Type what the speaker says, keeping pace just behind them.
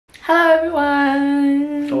Hello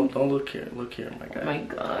everyone. Don't look here. Look here, my guy. Oh my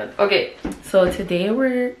god. Okay, so today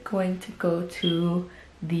we're going to go to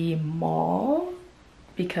the mall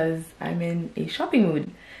because I'm in a shopping mood.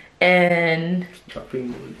 And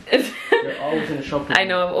shopping mood. You're always in a shopping mood. I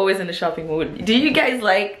know, I'm always in a shopping mood. Do you guys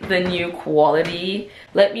like the new quality?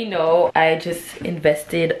 Let me know. I just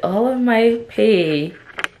invested all of my pay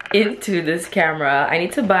into this camera. I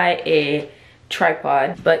need to buy a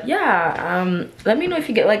tripod, but yeah, let me know if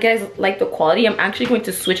you get guys like the quality. I'm actually going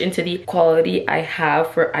to switch into the quality I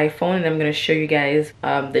have for iPhone, and I'm going to show you guys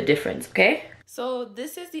the difference. Okay, so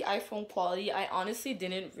this is the iPhone quality. I honestly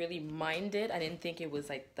didn't really mind it. I didn't think it was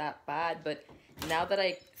like that bad, but now that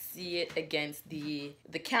I see it against the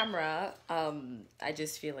camera, I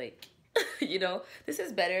just feel like you know, this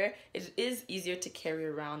is better. It is easier to carry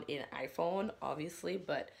around in iPhone, obviously,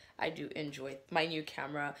 but I do enjoy my new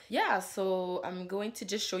camera. Yeah, so I'm going to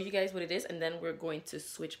just show you guys what it is, and then we're going to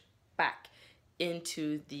switch back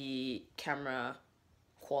into the camera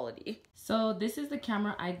quality. So this is the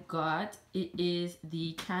camera I got. It is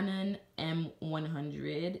the Canon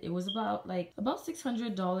M100. It was about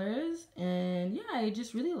 $600, and yeah, I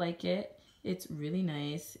just really like it. It's really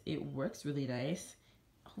nice. It works really nice.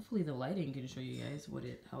 Hopefully the lighting can show you guys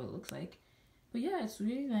how it looks like. But yeah, it's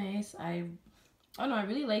really nice. I don't know, I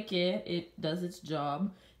really like it. It does its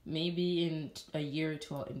job. Maybe in a year or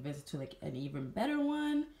two I'll invest to like an even better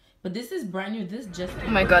one. But this is brand new. This just, oh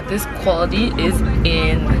my god, this quality is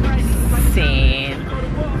insane.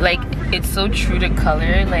 Like, it's so true to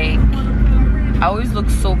color. Like, I always look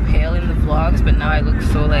so pale in the vlogs, but now I look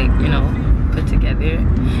so, like, you know, put together.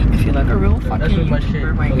 I feel like a real fucking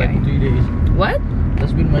YouTuber, my guy. Like 3 days. What?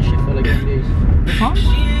 That's been my shit for like 3 days. Huh?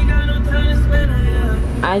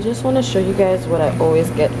 I just want to show you guys what I always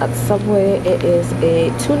get at Subway. It is a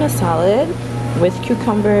tuna salad with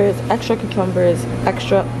cucumbers, extra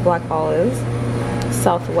black olives,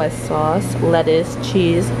 Southwest sauce, lettuce,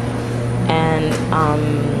 cheese, and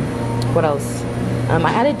what else?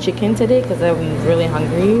 I added chicken today because I'm really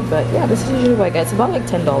hungry. But yeah, this is usually what I get. It's about like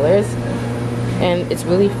 $10. And it's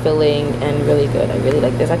really filling and really good. I really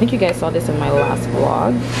like this. I think you guys saw this in my last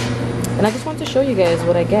vlog. And I just want to show you guys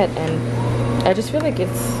what I get. And I just feel like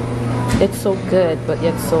it's so good, but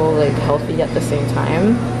yet so like healthy at the same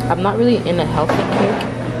time. I'm not really in a healthy kick.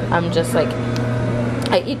 I'm just like,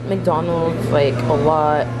 I eat McDonald's like a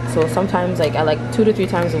lot. So sometimes like I like 2 to 3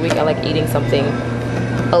 times a week I like eating something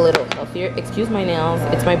a little healthier. Excuse my nails.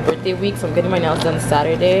 It's my birthday week, so I'm getting my nails done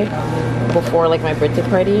Saturday before like my birthday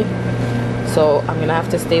party. So I'm gonna have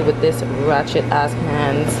to stay with this ratchet ass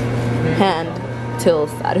hand till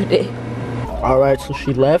Saturday. Alright, so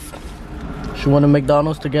she left. She went to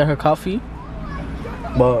McDonald's to get her coffee.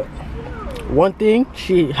 But one thing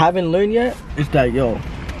she haven't learned yet is that, yo,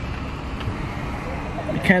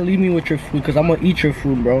 you can't leave me with your food because I'm gonna eat your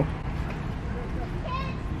food, bro.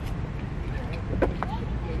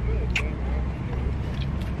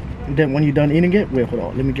 And then when you're done eating it, wait, hold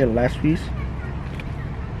on, let me get the last piece.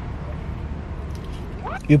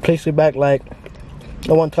 You place it back like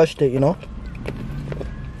no one touched it, you know?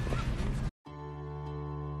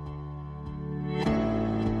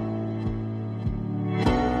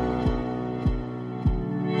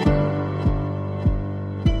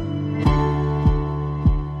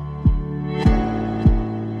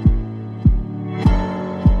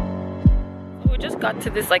 We just got to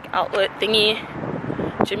this like outlet thingy.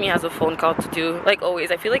 Jimmy has a phone call to do. Like always,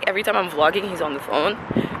 I feel like every time I'm vlogging, he's on the phone.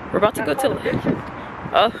 We're about to go to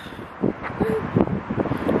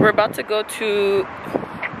we're about to go to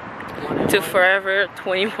Forever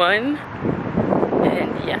 21,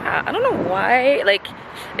 and yeah, I don't know why. Like,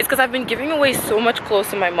 it's because I've been giving away so much clothes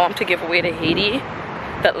to my mom to give away to Haiti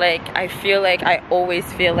that like I always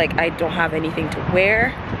feel like I don't have anything to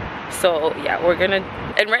wear. So yeah, we're gonna,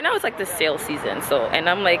 and right now it's like the sale season, so, and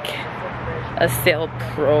I'm like a sale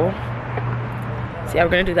pro. So yeah, we're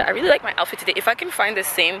gonna do that. I really like my outfit today. If I can find the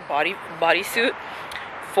same bodysuit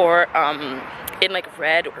for in like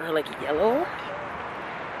red or like yellow,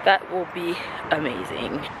 that will be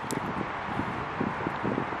amazing.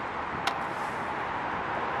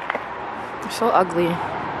 You're so ugly.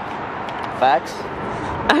 Facts.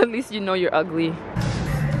 At least you know you're ugly.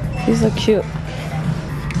 These are cute.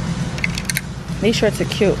 These shirts are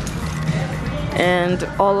cute. And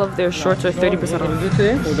all of their shorts are 30% off.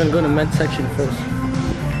 Today, we're gonna go to the men's section first.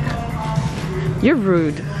 You're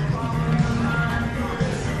rude.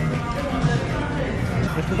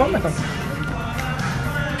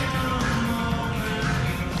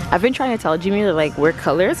 I've been trying to tell Jimmy to like wear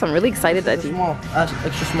colors, so I'm really excited that he small,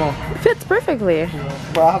 extra small. Fits perfectly.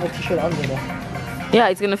 But I have a t-shirt under though. Yeah,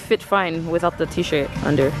 it's gonna fit fine without the t-shirt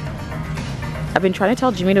under. I've been trying to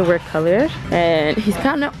tell Jimmy to wear color, and he's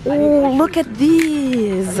kind of. Oh, look at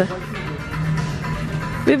these,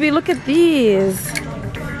 baby! Look at these.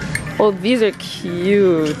 Oh, these are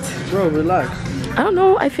cute. Bro, relax. I don't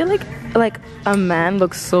know. I feel like a man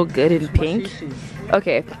looks so good in pink.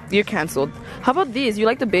 Okay, you're cancelled. How about these? You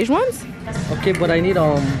like the beige ones? Okay, but I need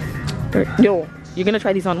Yo, you're gonna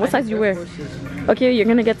try these on. What size do you wear? Okay, you're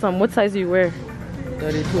gonna get some. What size do you wear?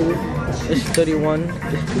 32. It's 31.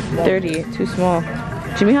 It's too small. 30. Too small.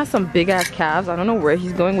 Jimmy has some big ass calves. I don't know where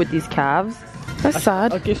he's going with these calves. That's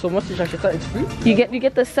sad. Okay, so much it's free? You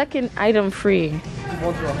get the second item free.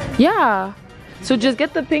 Yeah. So just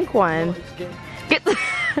get the pink one. Get the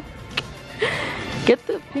get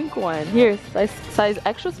the pink one. Here, size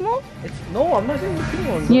extra small? No, I'm not getting the pink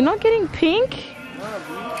one. Bro. You're not getting pink?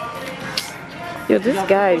 Yo, this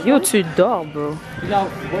guy, you're too dull, bro. You got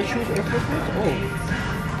white shoes, Air Force Ones? Oh.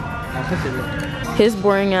 His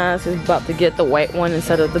boring ass is about to get the white one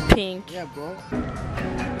instead of the pink. Yeah, bro.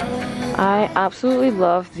 I absolutely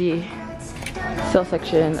love the sale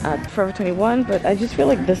section at Forever 21, but I just feel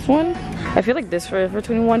like this one, I feel like this Forever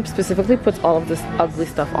 21 specifically puts all of this ugly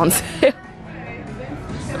stuff on sale.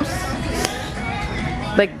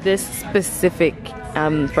 Like this specific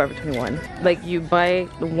Forever 21. Like you buy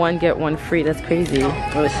one get one free. That's crazy.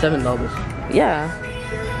 Oh, it's $7. Yeah.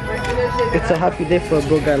 It's a happy day for a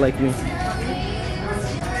broke guy like me.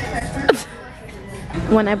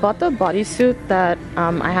 When I bought the bodysuit that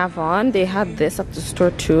I have on, they had this at the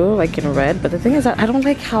store too, like in red. But the thing is that I don't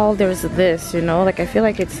like how there's this, you know? Like I feel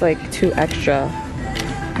like it's like too extra.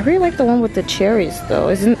 I really like the one with the cherries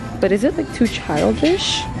though. But is it like too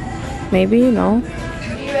childish? Maybe, no?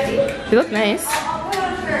 You look nice.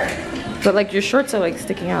 But like your shorts are like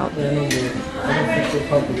sticking out. Yeah, no, I don't think so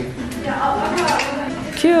properly.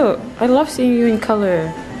 Cute. I love seeing you in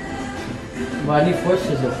color. But I need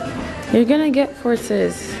forces though. You're gonna get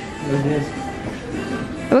forces.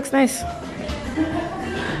 It looks nice.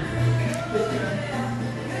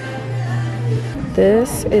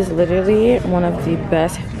 This is literally one of the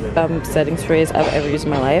best setting sprays I've ever used in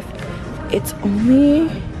my life. It's only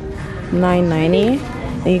 $9.90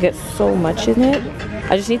 and you get so much in it.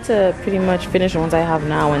 I just need to pretty much finish the ones I have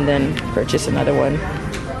now and then purchase another one.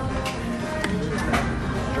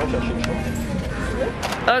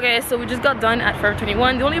 Okay, so we just got done at Forever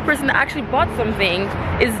 21. The only person that actually bought something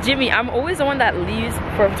is Jimmy. I'm always the one that leaves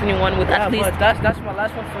Forever 21 with at least. But that's my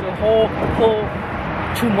last one for the whole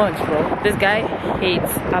 2 months, bro. This guy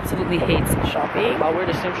absolutely hates shopping. I wear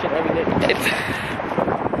the same shit every day.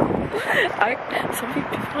 Some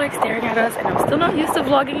people are like staring at us, and I'm still not used to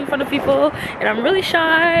vlogging in front of people, and I'm really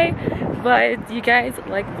shy. But you guys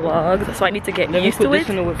like vlogs, so I need to get used to it. Let me put this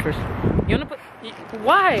in the whip first. You wanna put?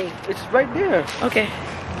 Why? It's right there. Okay.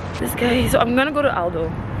 This guy. So I'm gonna go to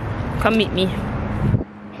Aldo. Come meet me.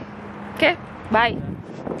 Okay. Bye.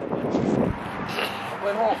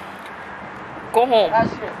 Went home. Go home.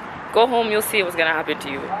 Go home. You'll see what's gonna happen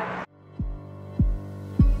to you.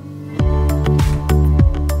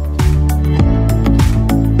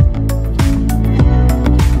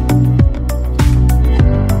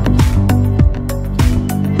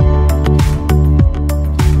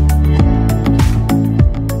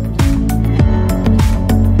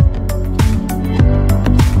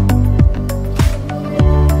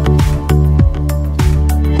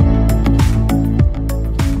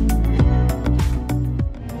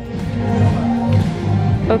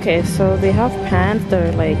 Okay, so they have pants that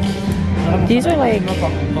are like, these are like,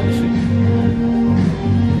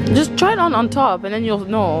 just try it on top and then you'll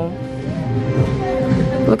know.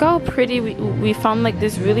 Look how pretty we found like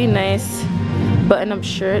this really nice button-up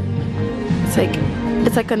shirt.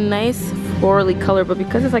 It's like a nice florally color, but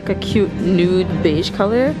because it's like a cute nude beige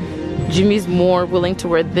color, Jimmy's more willing to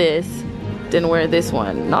wear this than wear this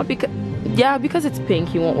one. Not because, yeah, because it's pink,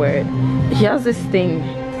 he won't wear it. He has this thing.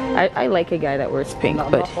 I like a guy that wears pink,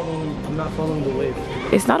 but I'm not following the wave.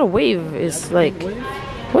 It's not a wave. It's like,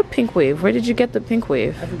 what pink wave? Where did you get the pink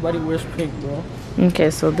wave? Everybody wears pink, bro.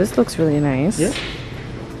 Okay, so this looks really nice. Yeah.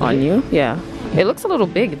 On you, yeah. It looks a little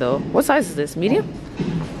big though. What size is this? Medium?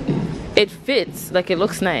 It fits. Like it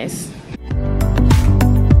looks nice.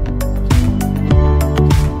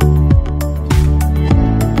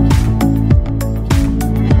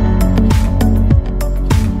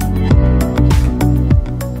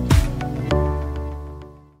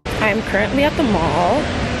 I'm currently at the mall.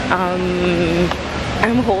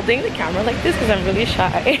 I'm holding the camera like this because I'm really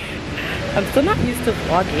shy. I'm still not used to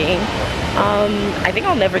vlogging. I think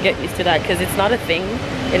I'll never get used to that because it's not a thing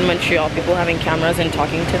in Montreal, people having cameras and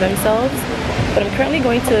talking to themselves. But I'm currently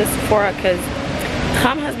going to Sephora because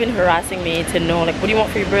Tom has been harassing me to know, like, what do you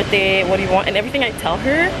want for your birthday? What do you want? And everything I tell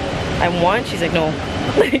her I want, she's like, no.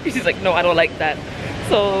 She's like, no, I don't like that.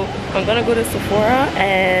 So I'm gonna go to Sephora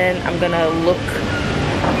and I'm gonna look,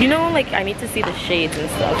 you know, like I need to see the shades and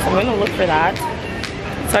stuff. So I'm gonna look for that.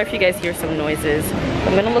 Sorry if you guys hear some noises.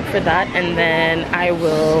 I'm gonna look for that and then I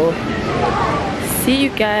will see you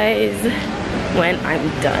guys when I'm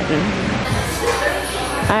done.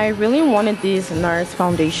 I really wanted these NARS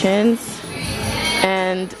foundations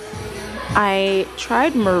and I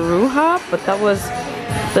tried Maruha, but that was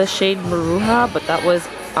the shade Maruha, but that was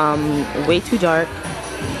way too dark.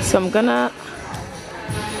 So I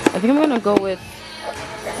think I'm gonna go with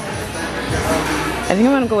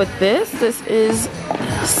this. This is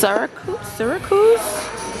Syracuse.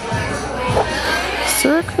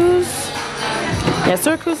 Yeah,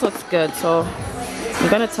 Syracuse looks good, so I'm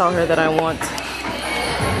gonna tell her that I want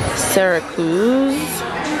Syracuse.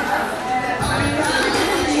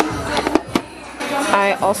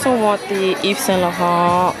 I also want the Yves Saint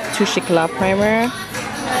Laurent Touche Éclat primer,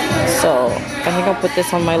 so I think I'll put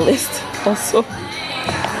this on my list also.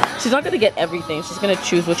 She's not gonna get everything, she's gonna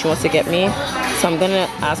choose what she wants to get me, so I'm gonna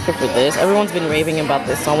ask her for this. Everyone's been raving about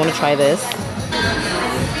this, so I want to try this.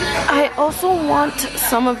 I also want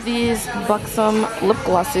some of these Buxom lip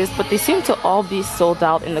glosses, but they seem to all be sold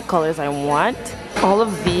out in the colors I want. All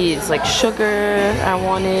of these, like Sugar I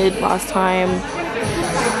wanted last time,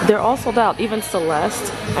 they're all sold out. Even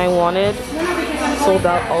Celeste I wanted, sold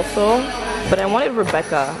out also. But I wanted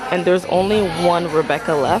Rebecca, and there's only one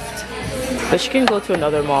Rebecca left. But she can go to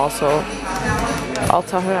another mall, so I'll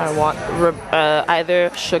tell her I want either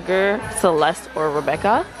Sugar, Celeste, or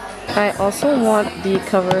Rebecca. I also want the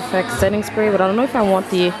Cover FX setting spray, but I don't know if I want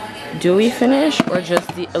the dewy finish or just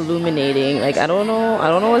the illuminating. Like, I don't know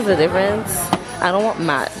what's the difference. I don't want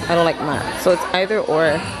matte. I don't like matte. So it's either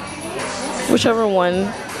or, whichever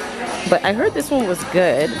one. But I heard this one was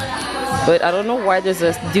good, but I don't know why there's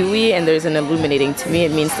a dewy and there's an illuminating. To me,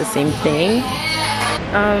 it means the same thing.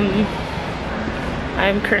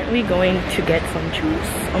 I'm currently going to get some juice.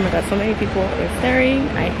 Oh my god, so many people are staring.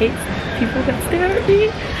 I hate people that stare at me.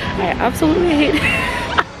 I absolutely hate it.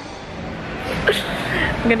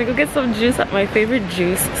 I'm gonna go get some juice at my favorite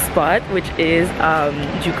juice spot, which is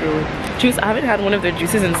Juku Juice. I haven't had one of their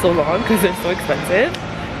juices in so long because they're so expensive.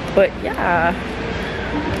 But yeah,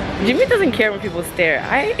 Jimmy doesn't care when people stare.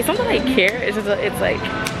 It's not that I care, it's just it's like,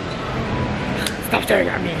 stop staring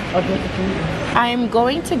at me. I'm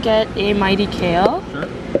going to get a Mighty Kale. Sure.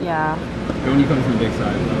 Yeah. When you come from the big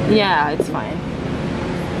side. Though. Yeah, it's fine.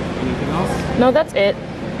 Anything else? No, that's it.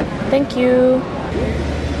 Thank you.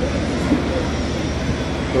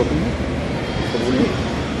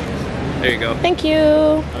 There you go. Thank you.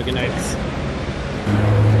 Have a good night.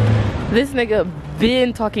 This nigga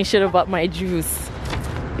been talking shit about my juice.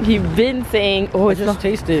 He been saying, oh, it's just not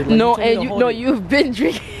tasted. Like, no, and you've been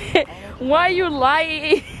drinking. Why are you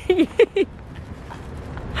lying?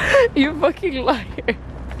 You fucking liar.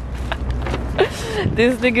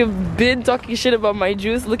 This nigga been talking shit about my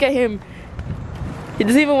juice. Look at him. He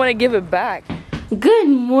doesn't even want to give it back. Good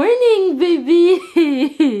morning,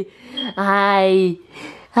 baby. Hi.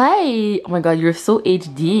 Hi. Oh my god, you're so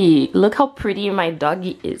HD. Look how pretty my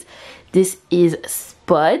doggy is. This is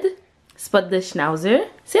Spud. Spud the Schnauzer.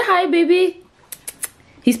 Say hi, baby.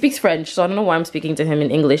 He speaks French, so I don't know why I'm speaking to him in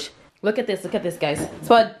English. Look at this, guys.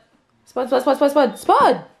 Spud. Spud, Spud, Spud, Spud, Spud.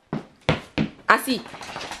 Spud! Assi.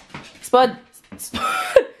 Spud.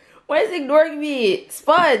 Spud. Why is he ignoring me?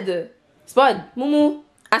 Spud. Spud. Mumu.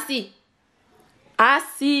 Assi.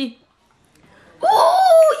 Assi.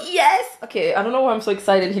 Oh, yes! Okay, I don't know why I'm so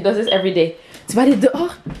excited. He does this every day. Spud est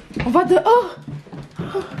dehors. On va dehors.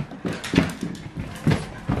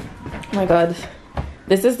 Oh my god.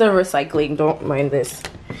 This is the recycling. Don't mind this.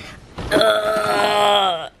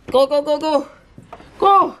 Go, go, go, go.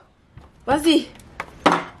 Go. Vas-y.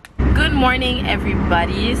 Good morning,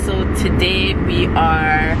 everybody. So today we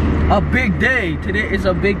are... A big day. Today is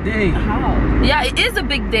a big day. How? Yeah, it is a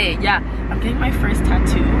big day. Yeah. I'm getting my first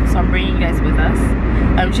tattoo, so I'm bringing you guys with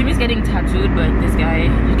us. Jimmy's getting tattooed, but this guy,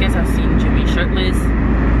 you guys have seen Jimmy shirtless.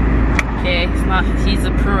 Okay, he's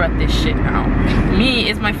a pro at this shit now. Me,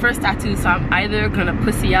 it's my first tattoo, so I'm either gonna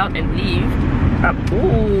pussy out and leave,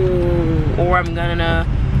 or I'm gonna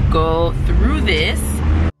go through this.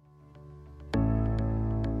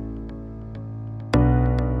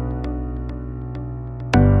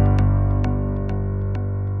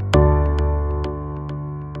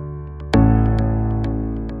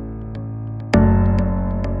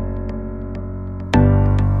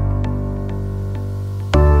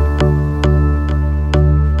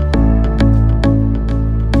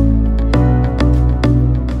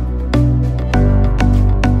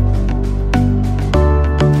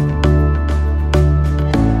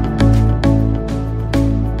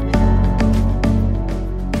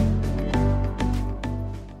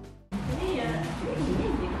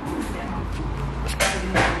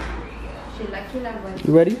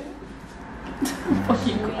 You ready? I'm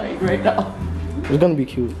fucking crying right now. It's gonna be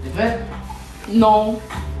cute. No.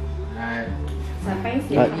 Alright.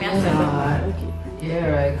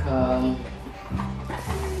 Here I come.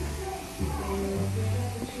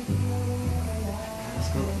 Let's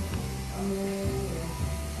go.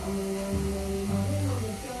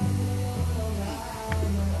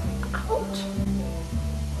 Ouch.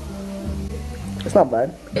 It's not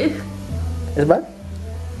bad. It's bad?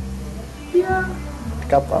 Yeah.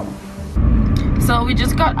 Kapam. So we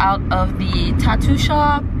just got out of the tattoo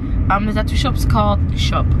shop. The tattoo shop's called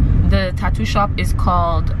The tattoo shop is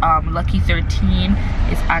called Lucky 13.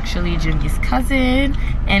 It's actually Jimmy's cousin,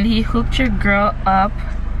 and he hooked your girl up,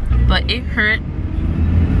 but it hurt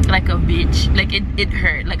like a bitch. Like it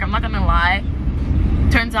hurt. Like, I'm not gonna lie.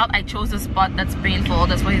 Turns out I chose a spot that's painful.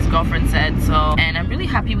 That's what his girlfriend said. So, and I'm really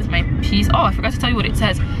happy with my piece. Oh, I forgot to tell you what it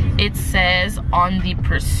says. It says on the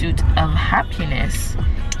pursuit of happiness.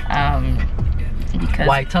 Because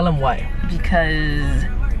Why? Tell him why. Because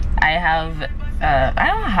I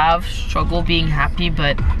don't have struggle being happy,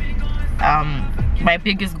 but my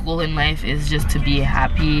biggest goal in life is just to be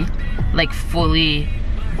happy, like fully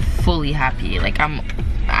happy. Like I'm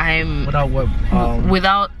Without what?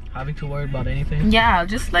 without Having to worry about anything? Yeah,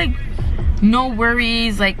 just like no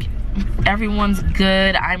worries, like everyone's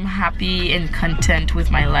good. I'm happy and content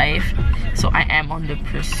with my life, so I am on the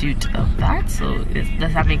pursuit of that. So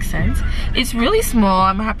does that make sense? It's really small.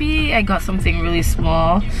 I'm happy I got something really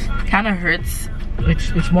small. Kind of hurts.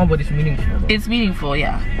 It's small, but it's meaningful though. It's meaningful,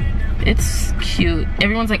 yeah. It's cute.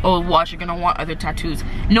 Everyone's like, oh, watch, you're gonna want other tattoos.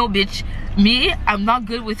 No, bitch. Me, I'm not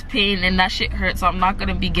good with pain, and that shit hurts, so I'm not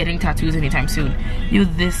gonna be getting tattoos anytime soon. Yo,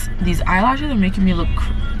 these eyelashes are making me look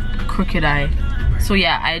crooked eye. So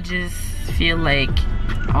yeah, I just feel like,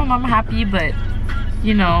 oh, I'm happy, but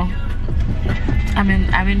you know, I'm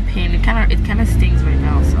in pain. It kind of stings right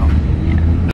now, so.